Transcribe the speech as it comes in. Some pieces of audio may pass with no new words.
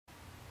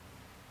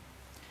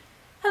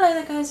Hello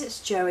there guys,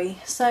 it's Joey.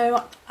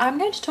 So I'm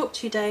going to talk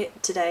to you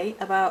today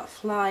about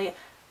Fly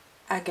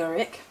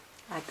Agaric,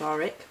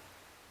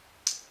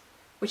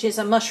 which is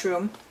a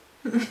mushroom.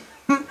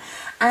 And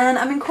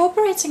I'm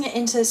incorporating it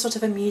into sort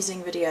of a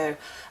musing video.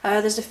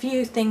 There's a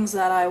few things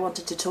that I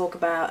wanted to talk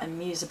about and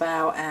muse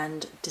about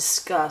and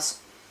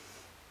discuss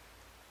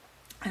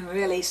and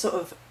really sort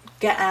of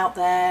get out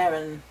there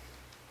and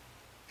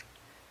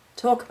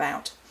talk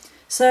about.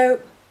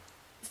 So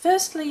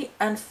firstly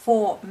and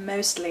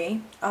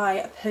foremostly,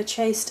 I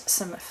purchased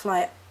some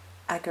Fly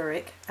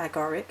Agaric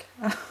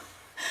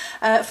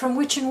from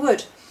Witch and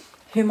Wood,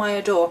 whom I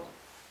adore.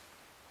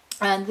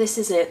 And this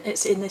is it.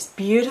 It's in this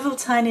beautiful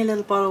tiny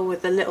little bottle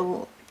with a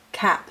little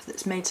cap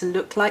that's made to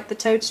look like the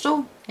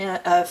toadstool.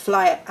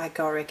 Fly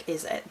Agaric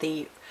is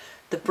the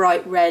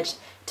bright red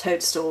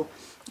toadstool,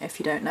 if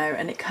you don't know.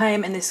 And it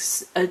came in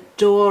this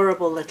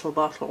adorable little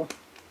bottle.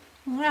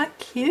 Isn't that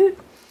cute?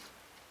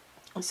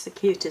 It's the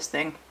cutest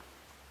thing.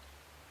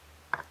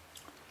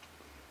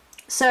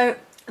 So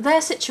they're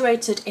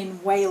situated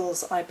in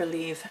Wales, I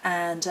believe,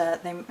 and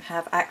they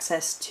have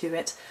access to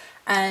it.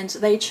 And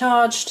they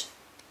charged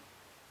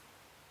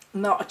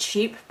not a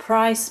cheap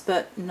price,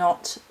 but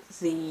not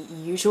the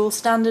usual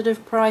standard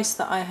of price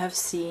that I have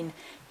seen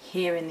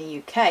here in the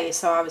UK.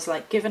 So I was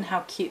like, given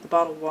how cute the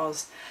bottle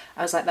was,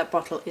 I was like, that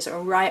bottle is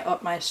right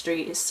up my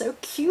street. It's so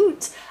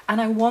cute,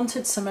 and I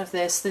wanted some of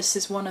this. This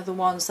is one of the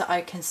ones that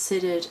I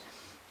considered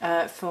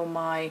for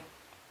my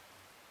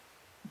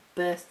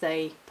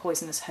birthday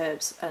poisonous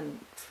herbs, and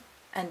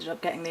ended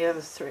up getting the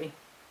other three.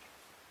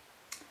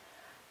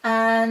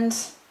 And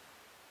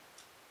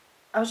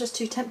I was just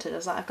too tempted. I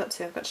was like, I've got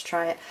to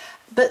try it.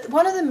 But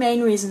one of the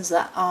main reasons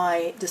that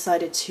I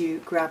decided to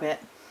grab it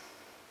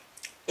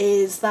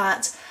is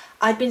that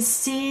I'd been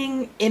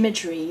seeing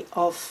imagery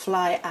of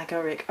Fly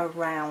Agaric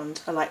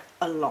around like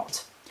a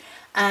lot.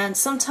 And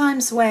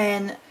sometimes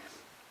when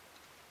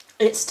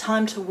it's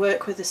time to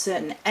work with a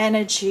certain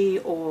energy,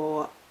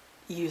 or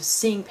you're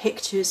seeing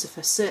pictures of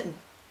a certain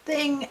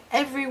thing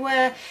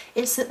everywhere,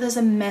 it's that there's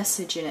a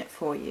message in it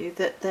for you,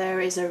 that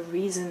there is a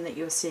reason that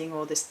you're seeing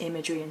all this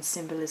imagery and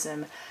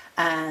symbolism,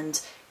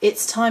 and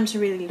it's time to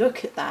really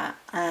look at that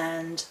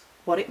and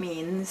what it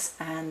means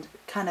and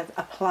kind of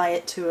apply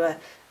it to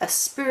a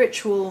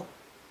spiritual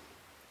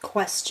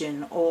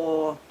question,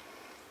 or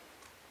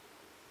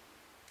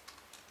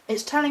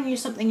it's telling you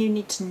something you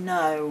need to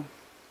know,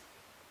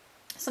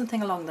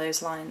 something along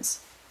those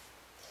lines.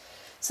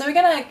 So we're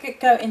going to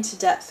go into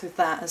depth with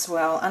that as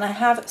well, and I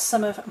have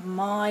some of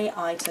my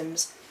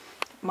items,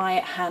 my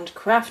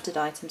handcrafted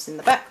items, in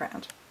the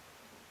background.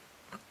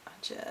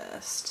 There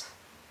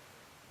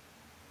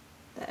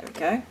we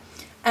go.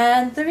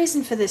 And the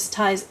reason for this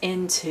ties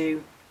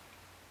into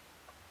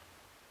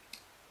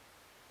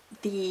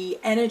the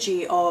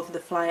energy of the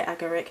Fly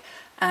Agaric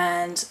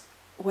and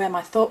where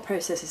my thought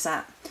process is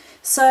at.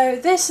 So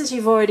this, as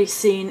you've already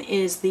seen,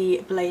 is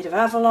the Blade of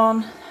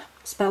Avalon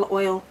spell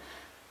oil,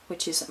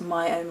 which is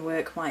my own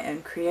work, my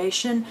own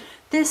creation.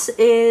 This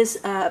is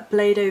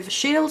Blade over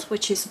Shield,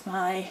 which is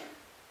my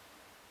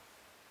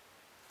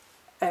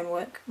own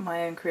work,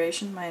 my own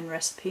creation, my own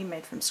recipe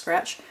made from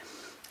scratch.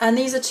 And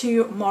these are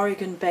two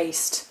Morrigan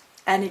based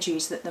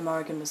energies that the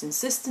Morrigan was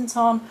insistent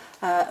on.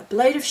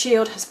 Blade of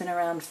Shield has been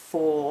around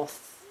for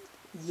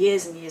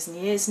years and years and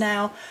years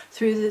now,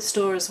 through the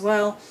store as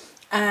well.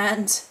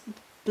 And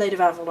Blade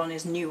of Avalon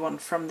is a new one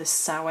from this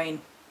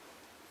Samhain,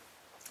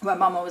 where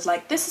Mama was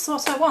like, this is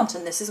what I want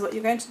and this is what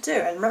you're going to do,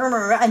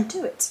 and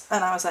do it.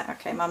 And I was like,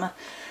 okay Mama,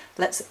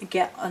 let's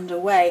get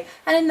underway.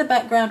 And in the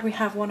background we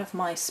have one of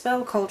my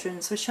spell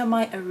cauldrons, which are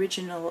my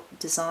original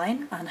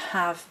design and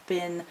have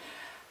been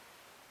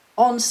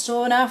on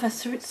store now for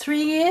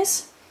 3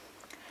 years,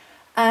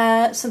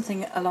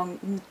 something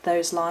along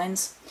those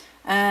lines.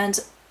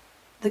 And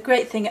the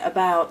great thing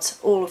about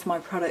all of my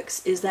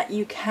products is that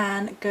you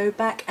can go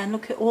back and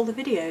look at all the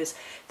videos.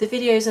 The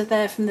videos are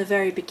there from the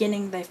very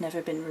beginning, they've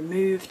never been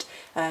removed.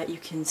 You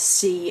can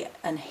see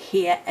and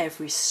hear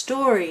every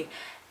story,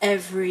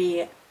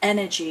 every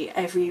energy,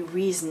 every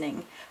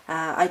reasoning.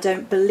 I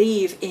don't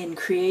believe in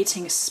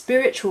creating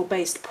spiritual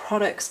based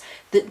products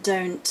that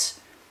don't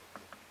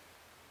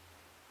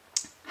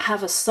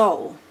have a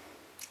soul.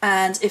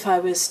 And if I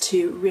was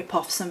to rip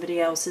off somebody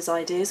else's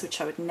ideas,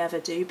 which I would never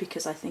do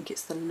because I think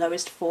it's the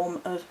lowest form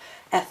of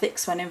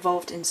ethics when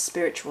involved in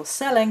spiritual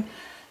selling,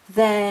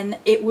 then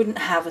it wouldn't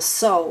have a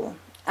soul.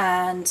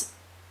 And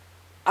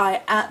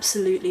I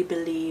absolutely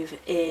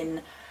believe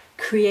in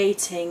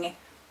creating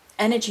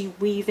energy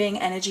weaving,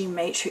 energy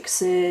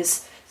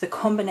matrices, the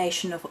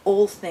combination of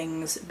all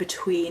things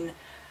between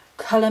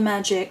colour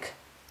magic,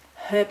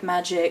 herb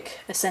magic,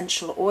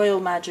 essential oil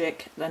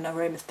magic, and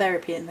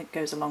aromatherapy, and that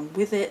goes along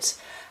with it.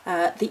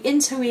 The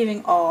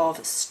interweaving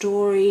of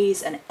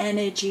stories and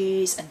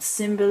energies and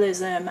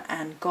symbolism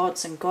and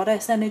gods and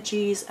goddess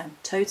energies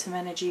and totem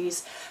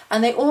energies,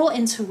 and they all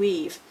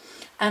interweave.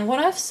 And what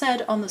I've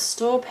said on the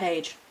store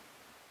page,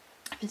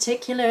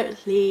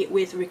 particularly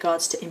with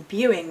regards to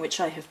imbuing,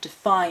 which I have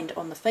defined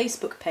on the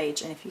Facebook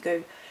page, and if you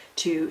go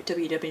to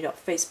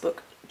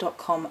www.facebook.com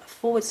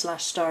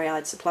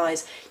flyagaric.com/starry-eyed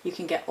supplies. You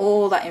can get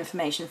all that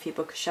information for your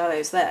Book of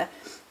Shadows there.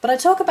 But I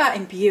talk about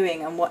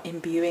imbuing and what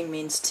imbuing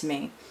means to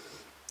me.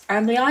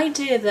 And the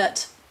idea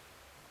that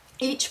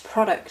each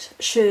product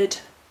should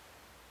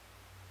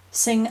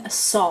sing a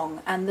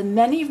song, and the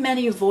many,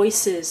 many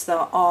voices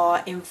that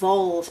are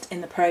involved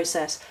in the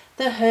process,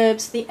 the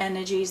herbs, the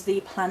energies,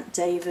 the plant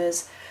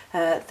devas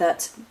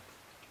that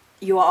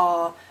you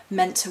are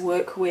meant to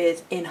work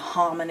with in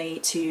harmony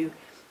to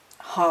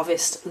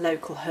harvest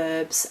local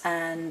herbs,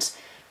 and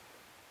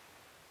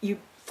you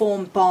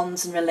form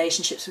bonds and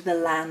relationships with the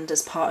land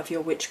as part of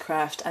your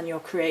witchcraft and your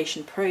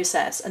creation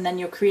process, and then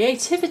your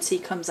creativity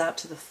comes out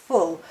to the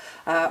full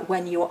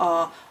when you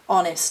are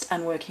honest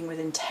and working with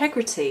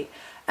integrity.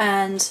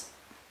 And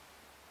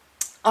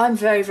I'm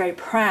very, very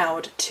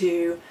proud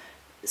to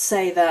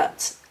say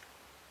that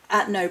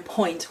at no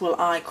point will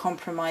I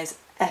compromise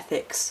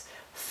ethics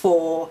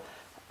for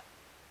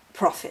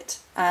profit.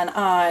 And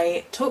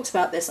I talked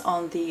about this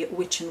on the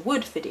Witch and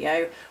Wood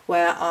video,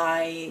 where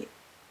I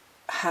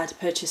had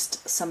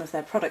purchased some of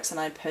their products, and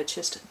I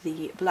purchased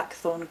the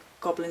Blackthorn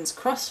Goblin's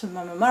Cross from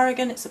Mama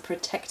Morrigan. It's a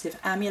protective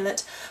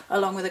amulet,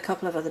 along with a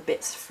couple of other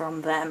bits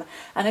from them.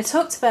 And I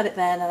talked about it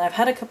then, and I've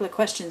had a couple of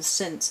questions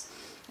since.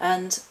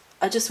 And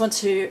I just want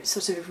to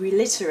sort of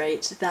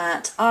reiterate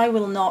that I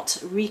will not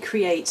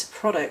recreate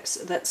products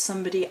that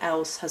somebody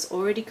else has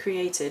already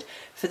created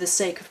for the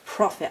sake of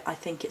profit. I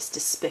think it's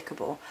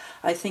despicable.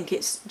 I think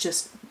it's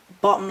just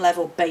bottom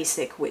level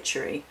basic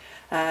witchery.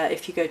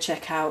 If you go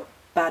check out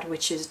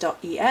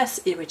badwitches.es,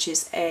 which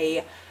is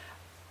a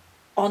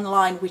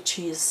online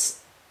witches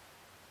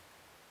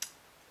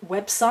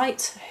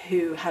website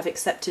who have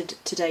accepted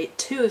to date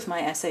 2 of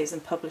my essays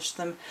and published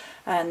them,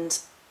 and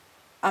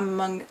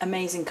among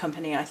amazing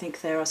company. I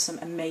think there are some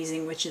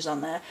amazing witches on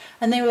there,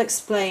 and they will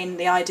explain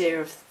the idea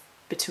of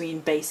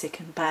between basic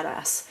and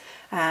badass,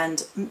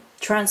 and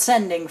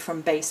transcending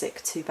from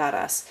basic to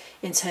badass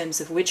in terms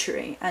of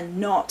witchery, and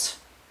not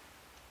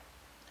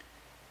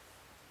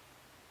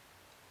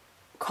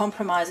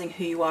compromising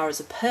who you are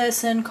as a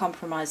person,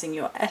 compromising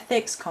your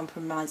ethics,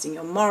 compromising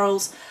your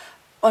morals,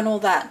 and all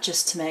that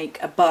just to make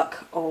a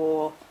buck,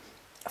 or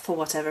for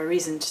whatever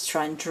reason to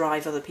try and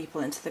drive other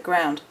people into the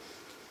ground.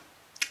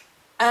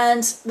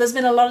 And there's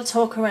been a lot of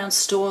talk around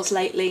stores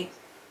lately,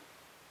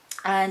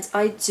 and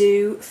I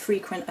do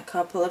frequent a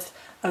couple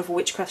of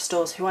witchcraft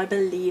stores who I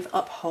believe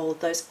uphold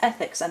those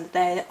ethics, and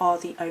they are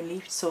the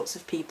only sorts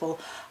of people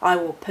I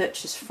will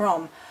purchase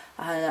from.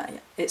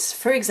 It's,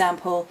 for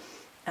example,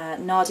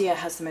 Nadia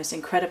has the most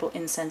incredible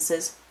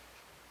incenses.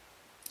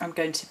 I'm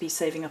going to be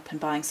saving up and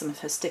buying some of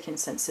her stick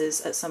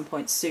incenses at some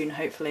point soon,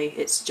 hopefully.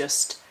 It's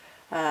just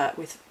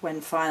with when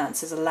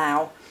finances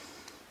allow.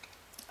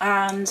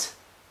 And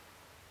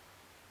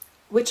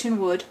Witch and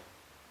Wood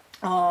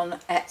on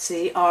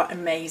Etsy are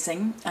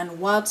amazing, and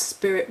Wild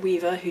Spirit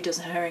Weaver, who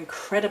does her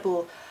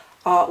incredible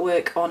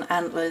artwork on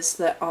antlers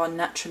that are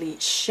naturally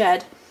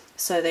shed,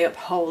 so they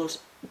uphold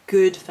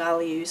good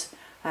values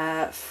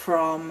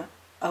from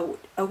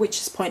a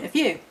witch's point of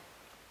view.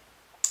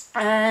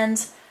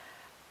 And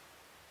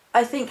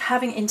I think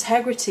having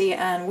integrity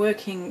and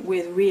working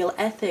with real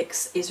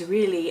ethics is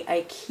really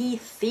a key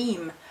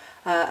theme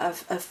of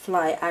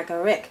Fly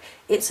Agaric.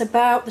 It's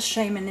about the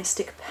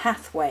shamanistic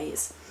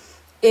pathways.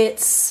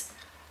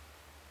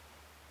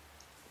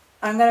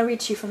 I'm going to read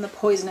to you from the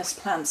Poisonous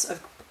Plants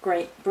of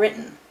Great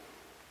Britain,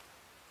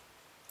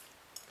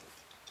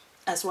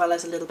 as well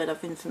as a little bit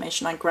of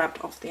information I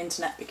grabbed off the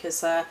internet,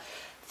 because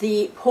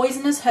the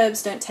poisonous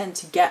herbs don't tend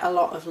to get a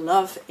lot of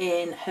love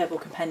in herbal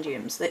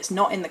compendiums. It's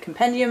not in the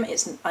compendium.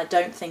 I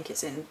don't think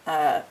it's in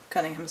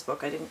Cunningham's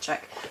book. I didn't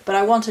check, but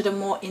I wanted a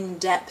more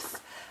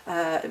in-depth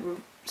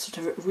sort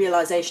of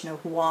realization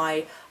of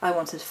why I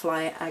wanted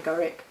Fly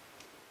Agaric.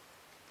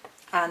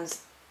 And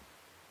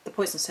the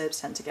poisonous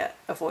herbs tend to get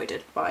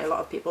avoided by a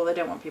lot of people. They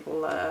don't want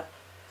people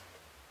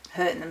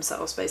hurting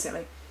themselves,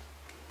 basically.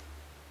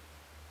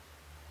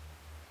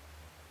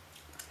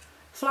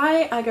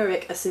 Fly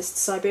Agaric assists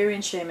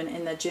Siberian shaman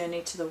in their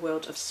journey to the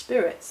world of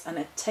spirits and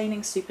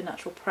attaining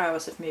supernatural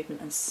prowess of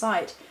movement and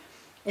sight.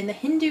 In the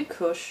Hindu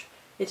Kush,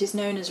 it is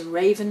known as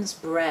Raven's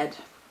Bread.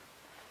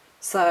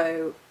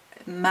 So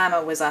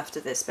Mama was after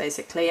this,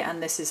 basically,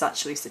 and this is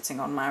actually sitting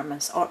on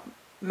Mama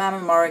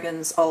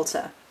Morrigan's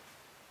altar.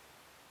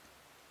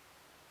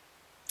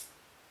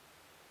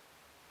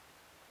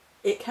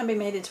 It can be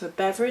made into a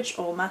beverage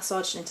or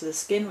massaged into the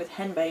skin with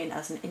henbane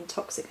as an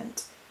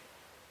intoxicant.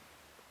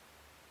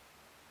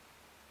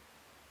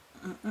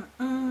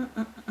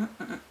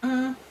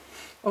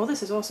 Oh,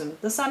 this is awesome.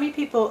 The Sami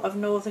people of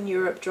northern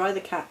Europe dry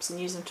the caps and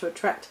use them to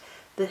attract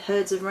the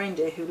herds of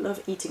reindeer who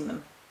love eating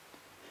them.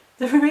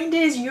 The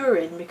reindeer's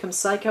urine becomes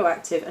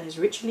psychoactive and is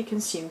ritually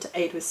consumed to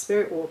aid with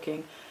spirit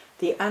walking,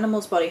 the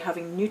animal's body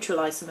having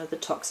neutralized some of the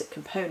toxic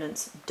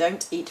components.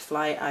 Don't eat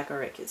Fly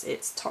Agaric,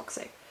 it's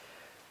toxic.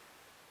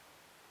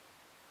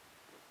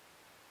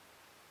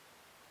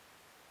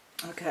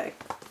 Okay.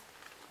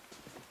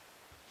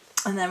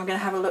 And then we're going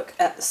to have a look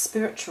at the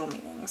spiritual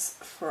meanings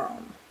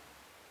from...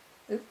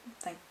 Oop,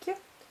 thank you.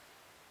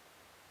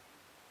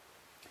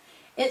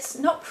 It's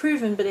not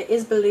proven, but it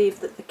is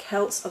believed that the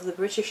Celts of the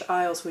British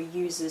Isles were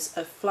users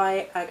of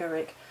Fly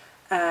Agaric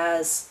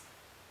as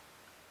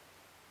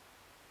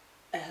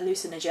a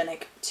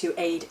hallucinogenic to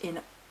aid in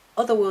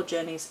otherworld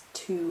journeys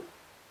to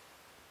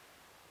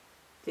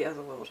the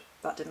otherworld.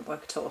 That didn't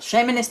work at all.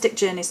 Shamanistic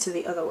journeys to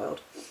the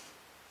otherworld.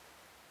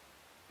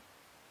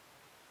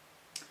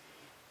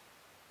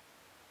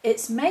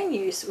 Its main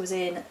use was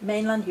in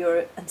mainland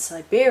Europe and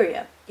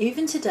Siberia.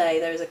 Even today,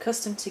 there is a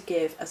custom to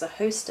give as a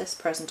hostess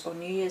present or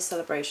New Year's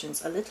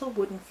celebrations a little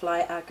wooden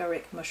Fly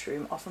Agaric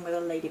mushroom, often with a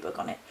ladybug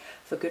on it,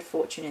 for good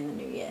fortune in the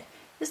new year.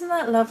 Isn't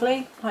that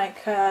lovely?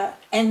 Like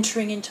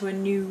entering into a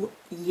new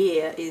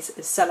year is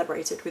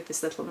celebrated with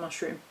this little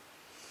mushroom.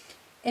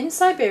 In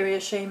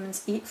Siberia,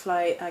 shamans eat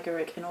Fly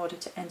Agaric in order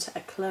to enter a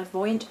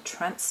clairvoyant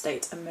trance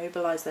state and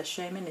mobilize their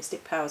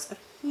shamanistic powers of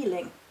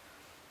healing.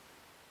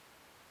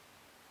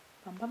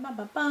 Bum, bum, bum,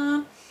 bum,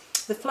 bum.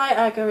 The Fly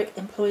Agaric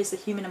employs the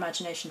human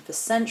imagination for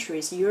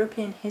centuries.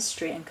 European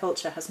history and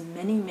culture has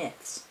many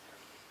myths.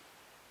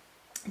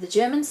 The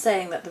German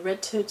saying that the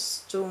red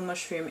toadstool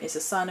mushroom is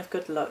a sign of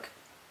good luck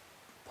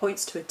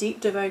points to a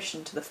deep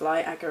devotion to the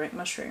Fly Agaric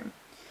mushroom.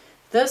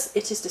 Thus,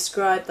 it is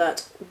described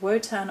that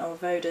Wotan or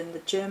Woden, the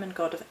German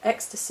god of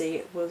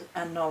ecstasy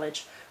and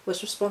knowledge,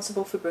 was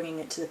responsible for bringing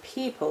it to the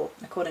people.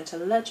 According to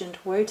legend,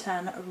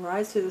 Wotan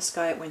rides through the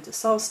sky at winter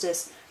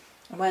solstice,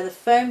 and where the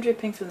foam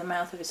dripping from the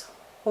mouth of his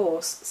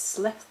horse,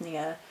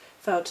 Sleipnir,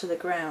 fell to the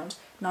ground,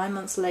 9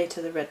 months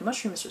later the red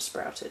mushrooms were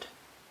sprouted.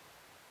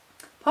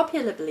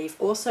 Popular belief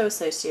also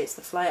associates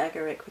the Fly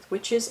Agaric with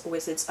witches,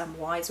 wizards and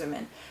wise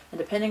women, and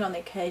depending on the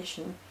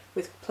occasion,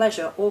 with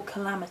pleasure or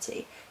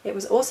calamity. It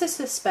was also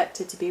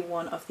suspected to be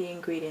one of the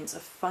ingredients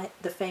of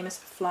the famous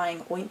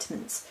flying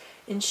ointments.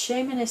 In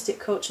shamanistic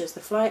cultures,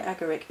 the Fly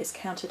Agaric is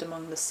counted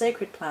among the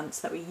sacred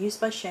plants that were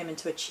used by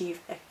shamans to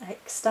achieve an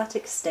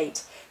ecstatic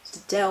state, to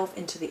delve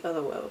into the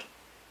otherworld.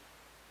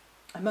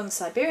 Among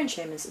Siberian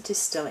shamans, it is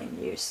still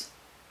in use.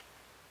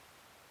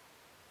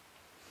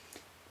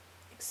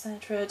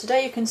 Etc.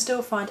 Today you can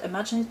still find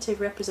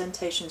imaginative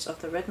representations of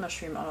the red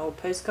mushroom on old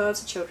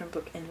postcards, children's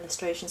book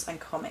illustrations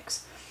and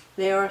comics.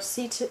 They are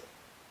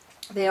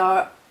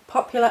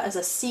popular as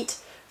a seat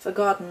for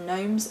garden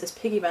gnomes, as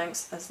piggy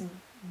banks, as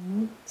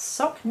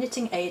sock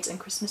knitting aids and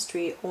Christmas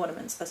tree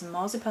ornaments, as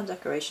marzipan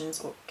decorations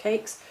or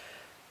cakes,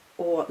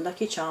 or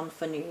lucky charm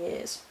for New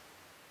Year's.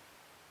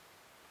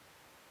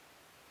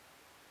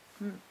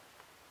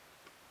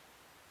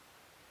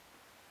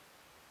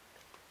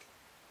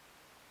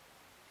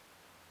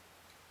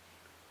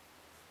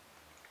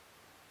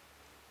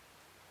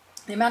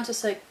 The amount of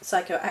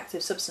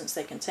psychoactive substance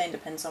they contain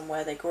depends on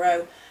where they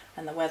grow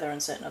and the weather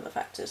and certain other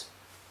factors.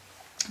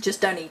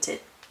 Just don't eat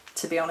it,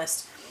 to be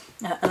honest.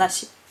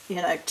 Unless, you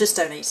know, just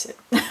don't eat it.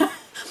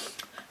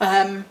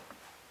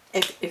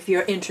 If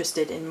you're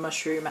interested in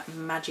mushroom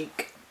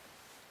magic.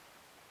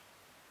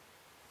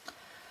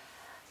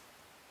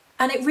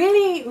 And it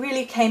really,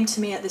 really came to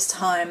me at this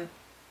time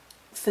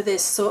for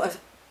this sort of,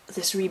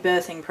 this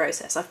rebirthing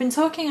process. I've been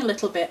talking a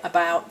little bit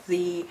about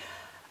the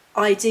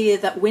idea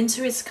that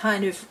winter is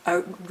kind of a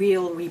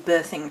real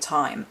rebirthing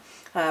time.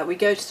 We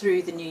go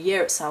through the new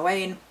year at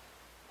Samhain,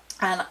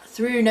 and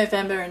through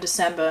November and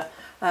December,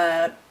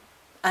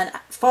 and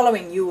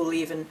following Yule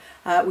even,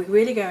 we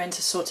really go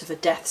into sort of a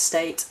death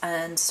state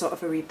and sort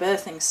of a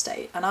rebirthing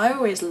state. And I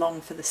always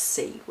long for the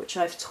sea, which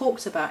I've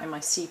talked about in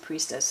my Sea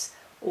Priestess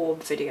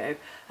orb video.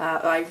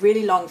 I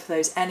really long for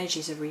those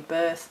energies of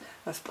rebirth,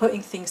 of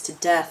putting things to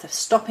death, of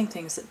stopping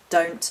things that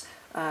don't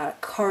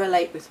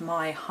correlate with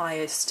my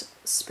highest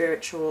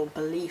spiritual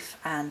belief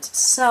and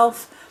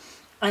self,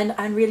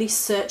 and really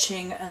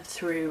searching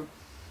through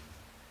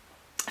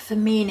for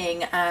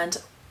meaning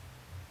and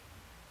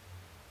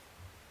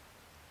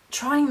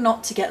trying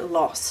not to get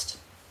lost.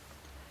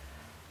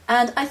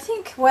 And I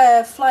think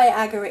where Fly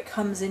Agaric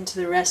comes into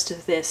the rest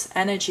of this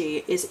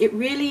energy is it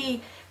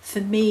really,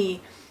 for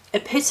me,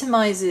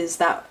 epitomizes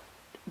that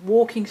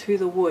walking through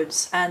the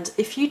woods. And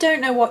if you don't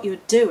know what you're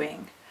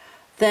doing,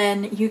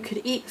 then you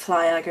could eat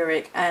Fly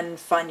Agaric and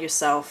find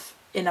yourself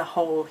in a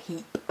whole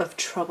heap of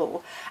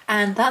trouble.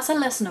 And that's a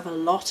lesson of a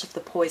lot of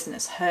the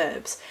poisonous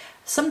herbs.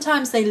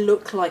 Sometimes they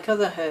look like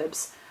other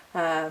herbs.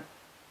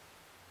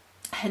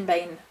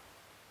 Henbane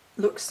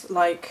looks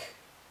like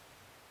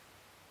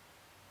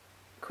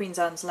Queen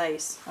Anne's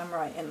lace. I'm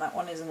right in that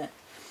one, isn't it?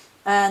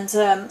 And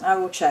I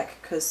will check,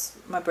 because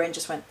my brain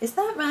just went, is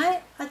that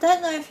right? I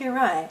don't know if you're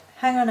right.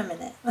 Hang on a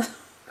minute. I'm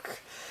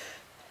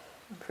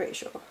pretty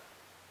sure.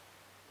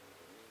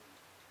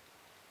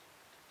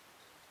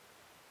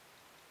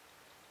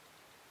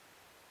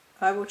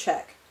 I will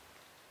check.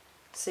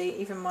 See,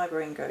 even my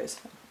brain goes.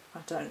 I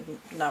don't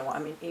know what I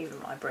mean, even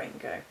my brain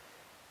go.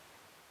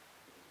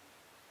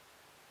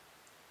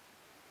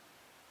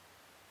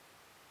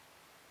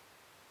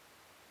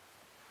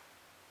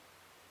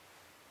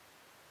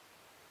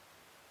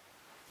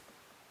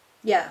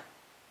 Yeah.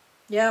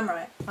 Yeah, I'm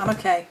right. I'm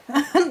okay.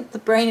 The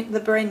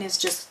brain is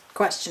just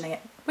questioning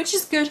it, which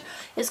is good.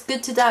 It's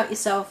good to doubt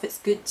yourself. It's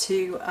good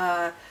to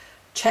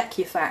check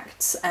your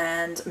facts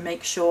and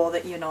make sure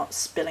that you're not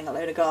spilling a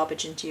load of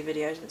garbage into your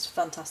videos. It's a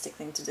fantastic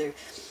thing to do.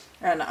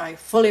 And I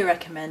fully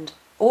recommend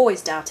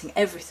always doubting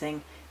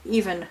everything,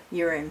 even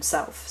your own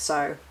self.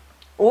 So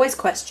always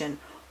question,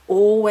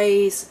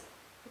 always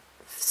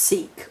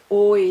seek,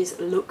 always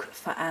look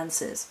for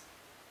answers.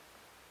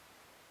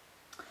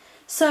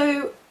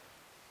 So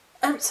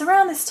it's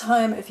around this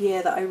time of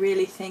year that I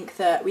really think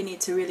that we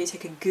need to really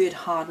take a good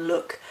hard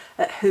look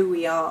at who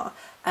we are,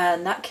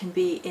 and that can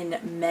be in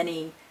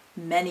many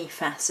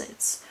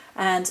facets.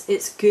 And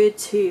it's good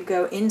to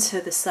go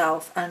into the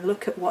self and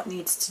look at what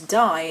needs to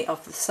die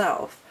of the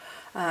self,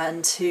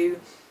 and to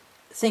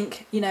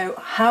think, you know,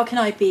 how can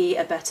I be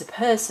a better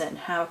person?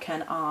 How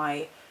can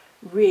I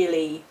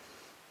really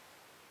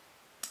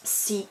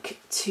seek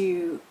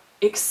to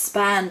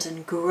expand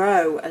and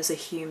grow as a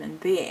human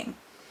being?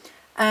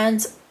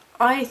 And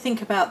I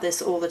think about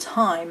this all the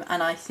time,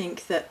 and I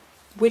think that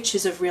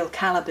witches of real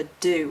caliber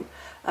do.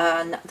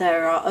 And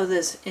there are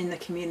others in the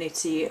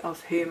community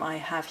of whom I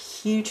have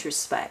huge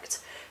respect,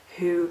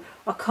 who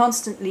are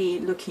constantly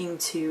looking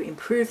to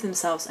improve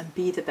themselves and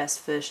be the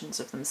best versions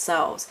of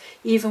themselves,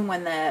 even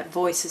when their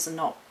voices are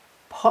not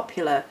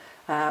popular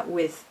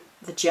with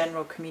the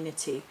general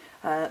community,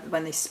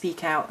 when they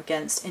speak out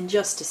against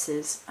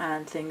injustices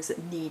and things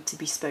that need to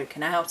be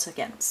spoken out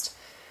against.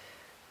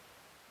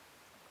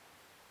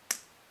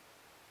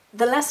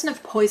 The lesson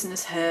of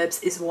poisonous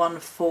herbs is one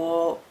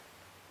for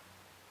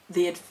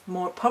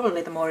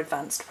probably the more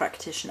advanced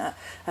practitioner.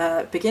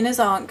 Beginners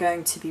aren't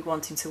going to be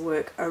wanting to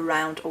work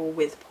around or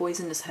with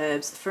poisonous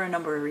herbs for a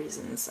number of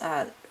reasons.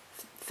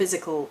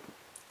 Physical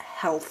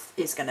health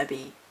is going to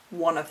be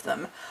one of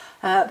them,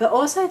 but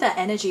also their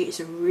energy is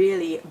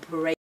really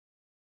brave,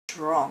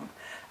 strong.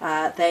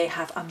 They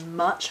have a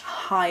much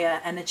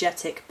higher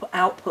energetic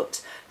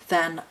output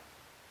than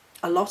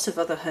a lot of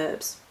other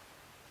herbs.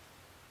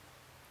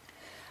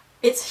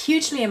 It's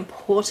hugely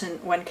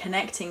important when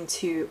connecting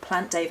to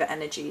plant deva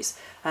energies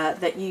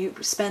that you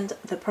spend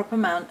the proper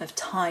amount of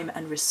time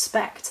and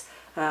respect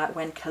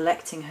when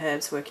collecting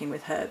herbs, working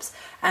with herbs.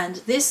 And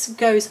this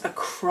goes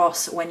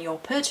across when you're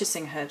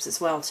purchasing herbs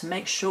as well, to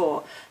make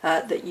sure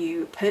that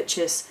you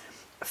purchase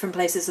from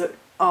places that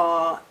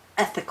are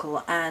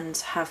ethical and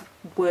have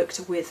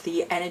worked with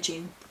the energy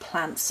and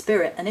plant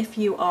spirit. And if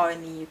you are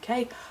in the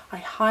UK, I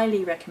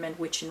highly recommend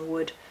Witch and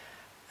Wood,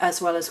 as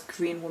well as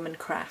Green Woman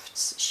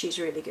Crafts. She's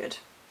really good.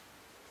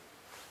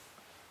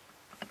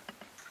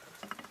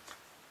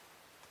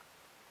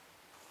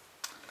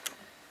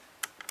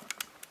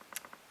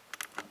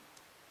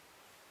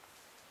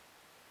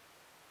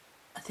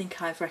 I think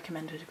I've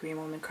recommended Green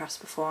Woman Crafts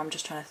before. I'm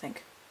just trying to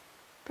think.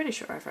 Pretty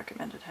sure I've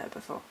recommended her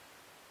before.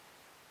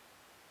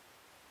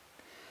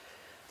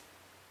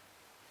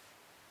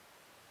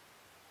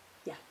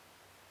 Yeah.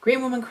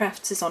 Green Woman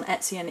Crafts is on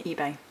Etsy and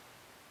eBay.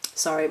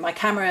 Sorry, my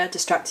camera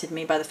distracted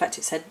me by the fact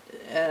it said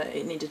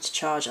it needed to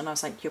charge, and I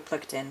was like, you're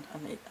plugged in,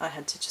 and I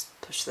had to just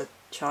push the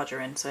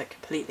charger in, so it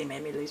completely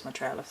made me lose my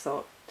trail of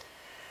thought.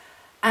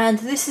 And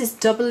this is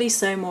doubly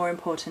so more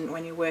important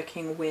when you're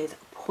working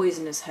with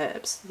poisonous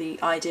herbs, the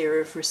idea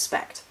of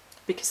respect,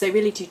 because they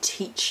really do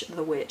teach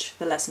the witch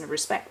the lesson of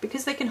respect,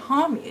 because they can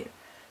harm you,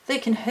 they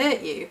can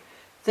hurt you,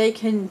 they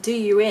can do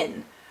you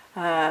in.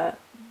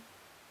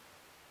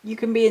 You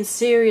can be in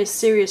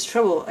serious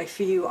trouble if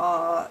you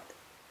are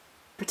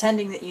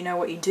pretending that you know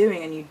what you're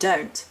doing and you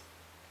don't.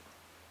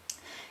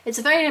 It's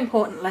a very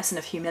important lesson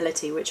of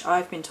humility, which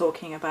I've been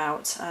talking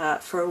about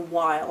for a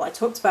while. I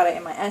talked about it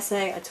in my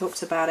essay, I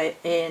talked about it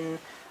in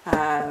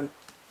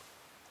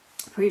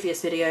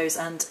previous videos,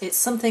 and it's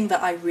something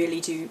that I really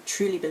do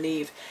truly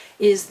believe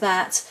is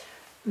that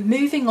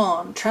moving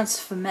on,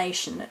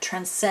 transformation,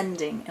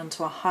 transcending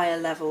into a higher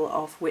level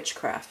of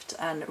witchcraft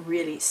and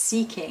really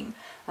seeking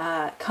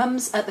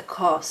comes at the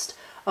cost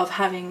of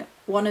having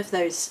one of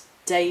those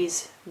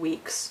days,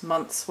 weeks,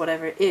 months,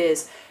 whatever it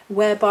is,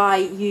 whereby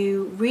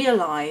you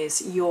realise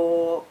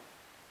your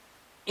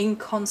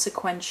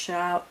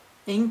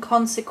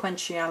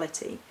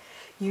inconsequentiality.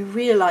 You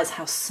realise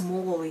how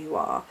small you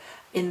are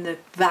in the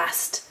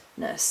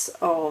vastness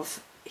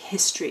of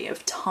history,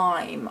 of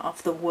time,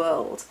 of the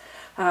world.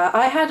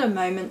 I had a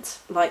moment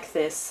like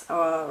this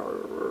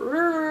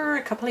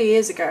a couple of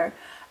years ago,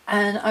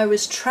 and I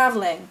was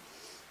travelling,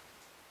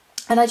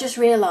 and I just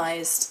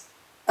realised,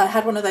 I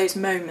had one of those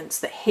moments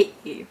that hit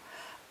you,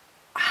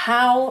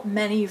 how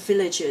many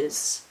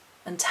villages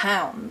and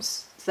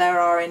towns there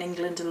are in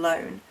England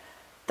alone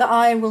that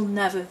I will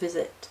never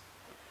visit.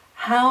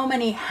 How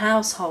many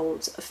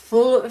households are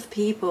full of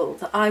people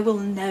that I will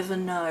never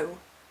know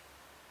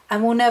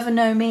and will never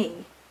know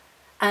me.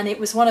 And it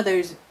was one of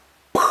those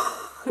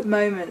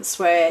moments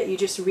where you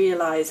just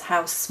realise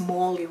how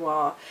small you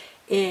are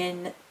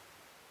in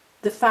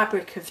the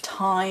fabric of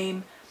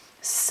time,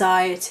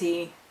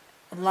 society,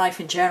 and life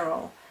in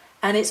general.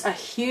 And it's a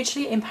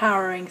hugely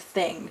empowering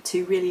thing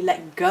to really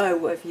let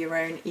go of your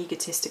own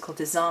egotistical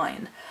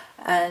design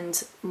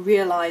and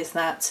realise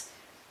that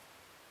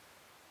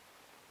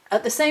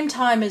at the same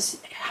time as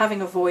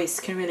having a voice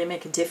can really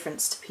make a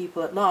difference to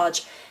people at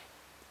large,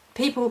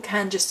 people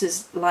can just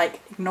as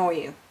like ignore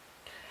you.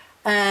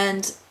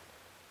 And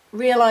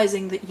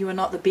realizing that you are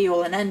not the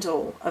be-all and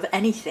end-all of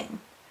anything,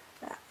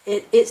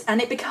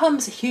 it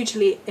becomes a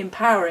hugely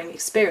empowering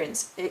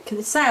experience. It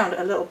can sound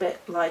a little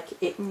bit like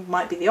it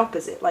might be the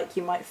opposite, like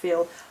you might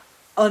feel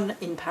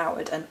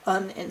unempowered and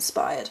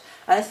uninspired.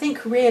 And I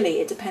think really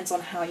it depends on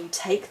how you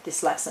take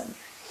this lesson.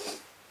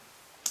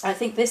 I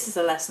think this is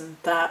a lesson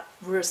that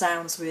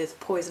resounds with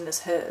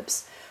poisonous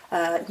herbs.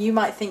 You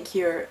might think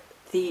you're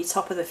the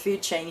top of the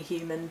food chain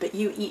human, but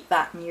you eat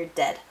that and you're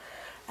dead.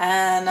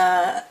 And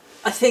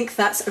I think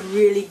that's a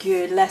really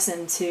good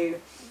lesson to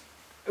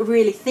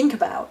really think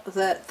about,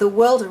 that the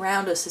world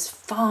around us is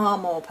far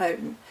more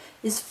potent,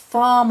 is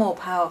far more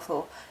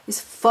powerful,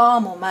 is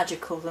far more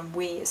magical than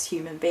we as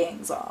human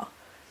beings are.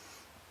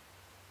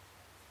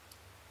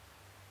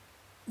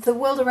 The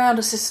world around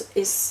us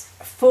is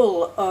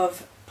full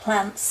of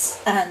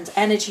plants and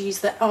energies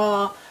that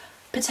are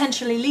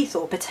potentially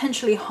lethal,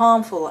 potentially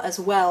harmful, as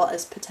well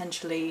as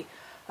potentially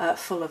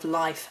full of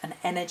life and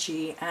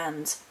energy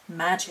and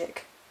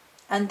magic.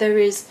 And there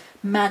is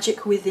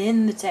magic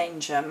within the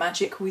danger,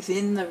 magic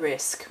within the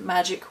risk,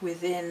 magic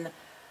within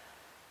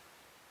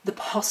the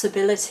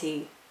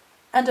possibility,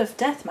 and of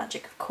death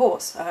magic, of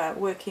course.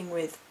 Working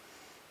with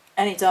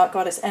any dark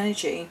goddess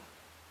energy,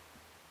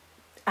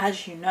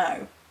 as you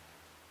know,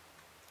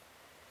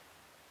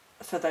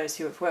 for those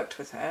who have worked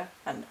with her,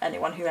 and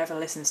anyone who ever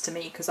listens to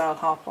me, because I'll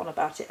harp on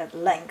about it at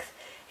length,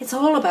 it's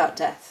all about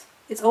death.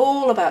 It's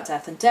all about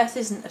death, and death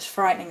isn't as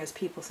frightening as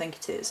people think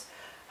it is.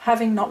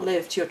 Having not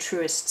lived your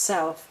truest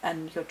self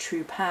and your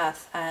true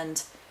path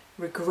and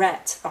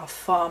regret are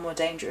far more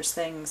dangerous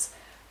things.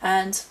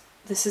 And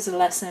this is a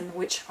lesson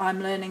which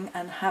I'm learning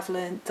and have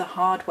learned the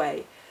hard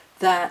way,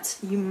 that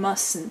you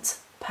mustn't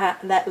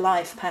let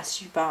life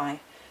pass you by.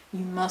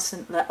 You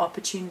mustn't let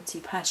opportunity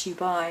pass you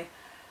by,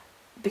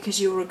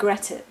 because you'll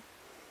regret it.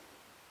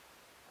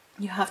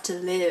 You have to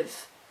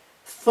live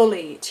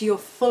fully, to your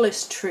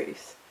fullest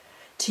truth,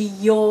 to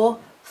your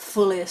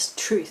fullest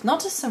truth, not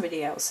to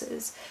somebody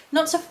else's,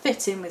 not to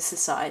fit in with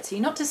society,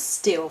 not to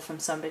steal from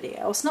somebody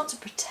else, not to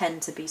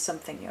pretend to be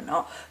something you're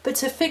not, but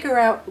to figure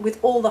out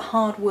with all the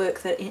hard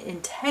work that it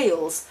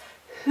entails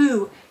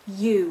who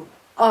you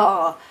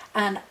are,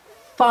 and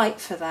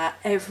fight for that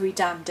every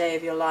damn day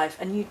of your life.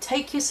 And you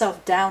take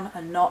yourself down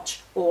a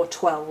notch or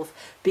 12,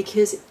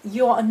 because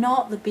you are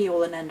not the be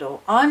all and end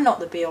all. I'm not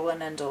the be all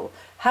and end all.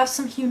 Have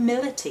some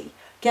humility,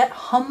 get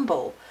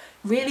humble,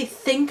 really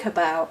think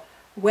about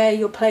where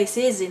your place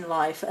is in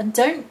life, and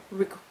don't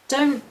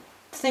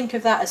think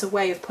of that as a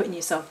way of putting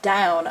yourself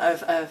down,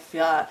 of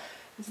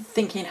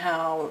thinking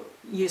how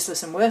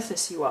useless and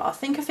worthless you are.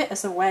 Think of it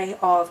as a way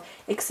of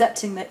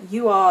accepting that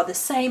you are the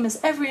same as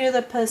every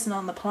other person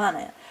on the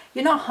planet.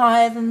 You're not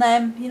higher than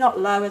them, you're not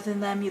lower than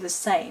them, you're the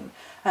same.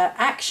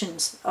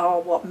 Actions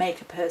are what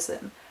make a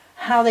person.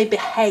 How they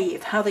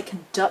behave, how they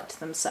conduct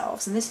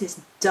themselves, and this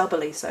is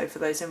doubly so for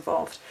those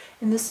involved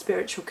in the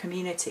spiritual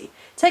community.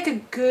 Take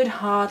a good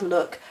hard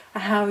look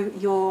at how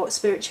your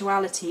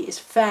spirituality is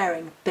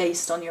faring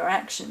based on your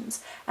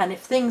actions, and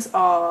if things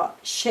are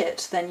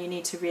shit, then you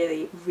need to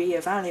really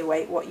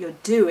reevaluate what you're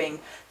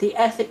doing, the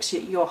ethics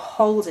that you're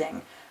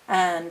holding,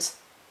 and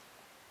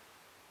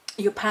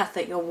your path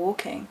that you're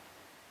walking.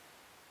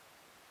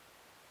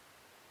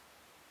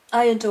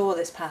 I adore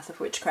this path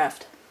of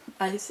witchcraft.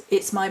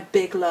 It's my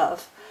big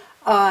love.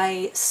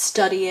 I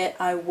study it,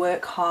 I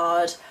work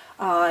hard,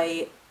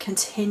 I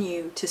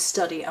continue to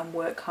study and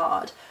work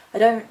hard. I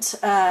don't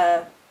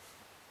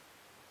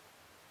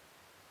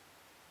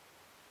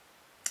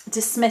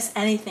dismiss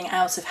anything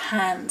out of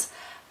hand,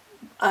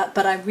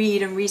 but I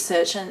read and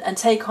research and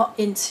take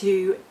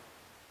into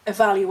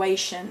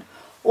evaluation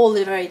all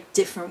the very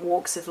different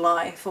walks of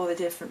life, all the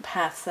different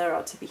paths there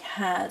are to be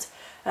had.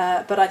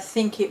 But I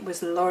think it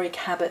was Laurie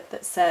Cabot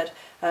that said,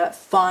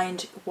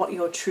 find what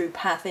your true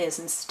path is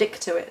and stick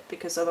to it,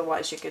 because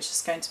otherwise you're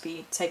just going to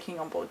be taking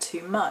on board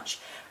too much.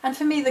 And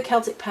for me, the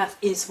Celtic path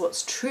is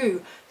what's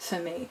true for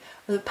me.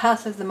 The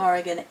path of the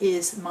Morrigan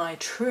is my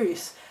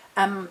truth,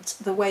 and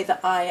the way that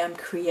I am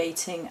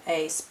creating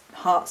a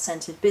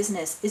heart-centered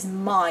business is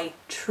my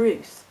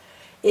truth.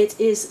 It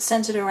is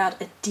centered around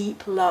a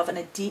deep love and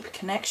a deep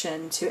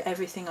connection to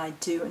everything I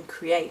do and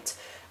create.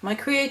 My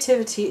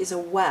creativity is a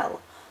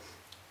well,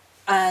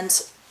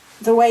 and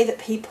the way that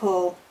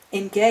people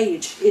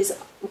engage is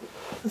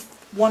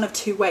one of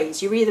two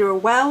ways. You're either a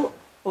well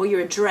or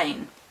you're a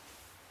drain.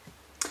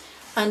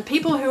 And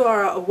people who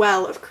are a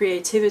well of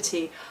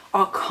creativity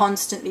are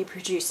constantly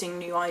producing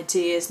new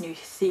ideas, new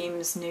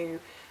themes,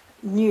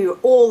 new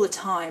all the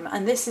time.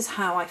 And this is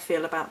how I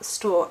feel about the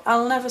store.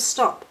 I'll never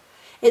stop.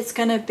 It's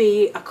going to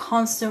be a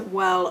constant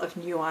well of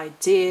new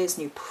ideas,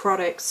 new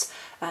products,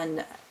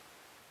 and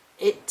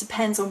it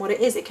depends on what it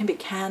is. It can be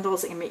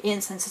candles, it can be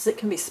incenses, it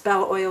can be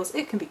spell oils,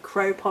 it can be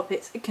crow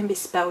puppets, it can be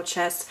spell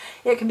chests,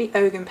 it can be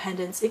Ogum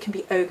pendants, it can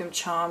be Ogum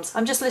charms.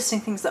 I'm just listing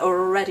things that are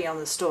already on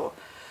the store.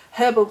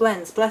 Herbal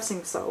blends,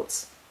 blessing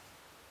salts.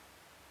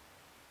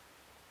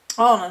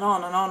 On and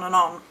on and on and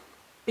on.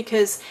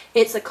 because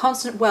it's a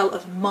constant well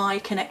of my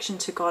connection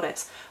to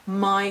Goddess,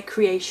 my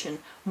creation,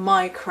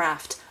 my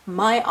craft,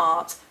 my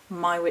art,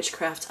 my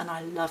witchcraft, and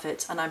I love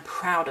it and I'm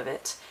proud of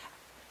it.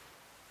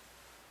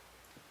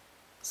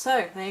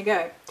 So there you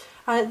go.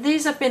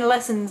 These have been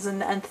lessons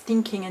and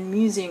thinking and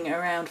musing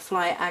around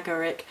Fly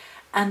Agaric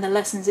and the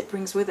lessons it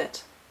brings with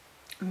it.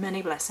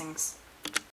 Many blessings.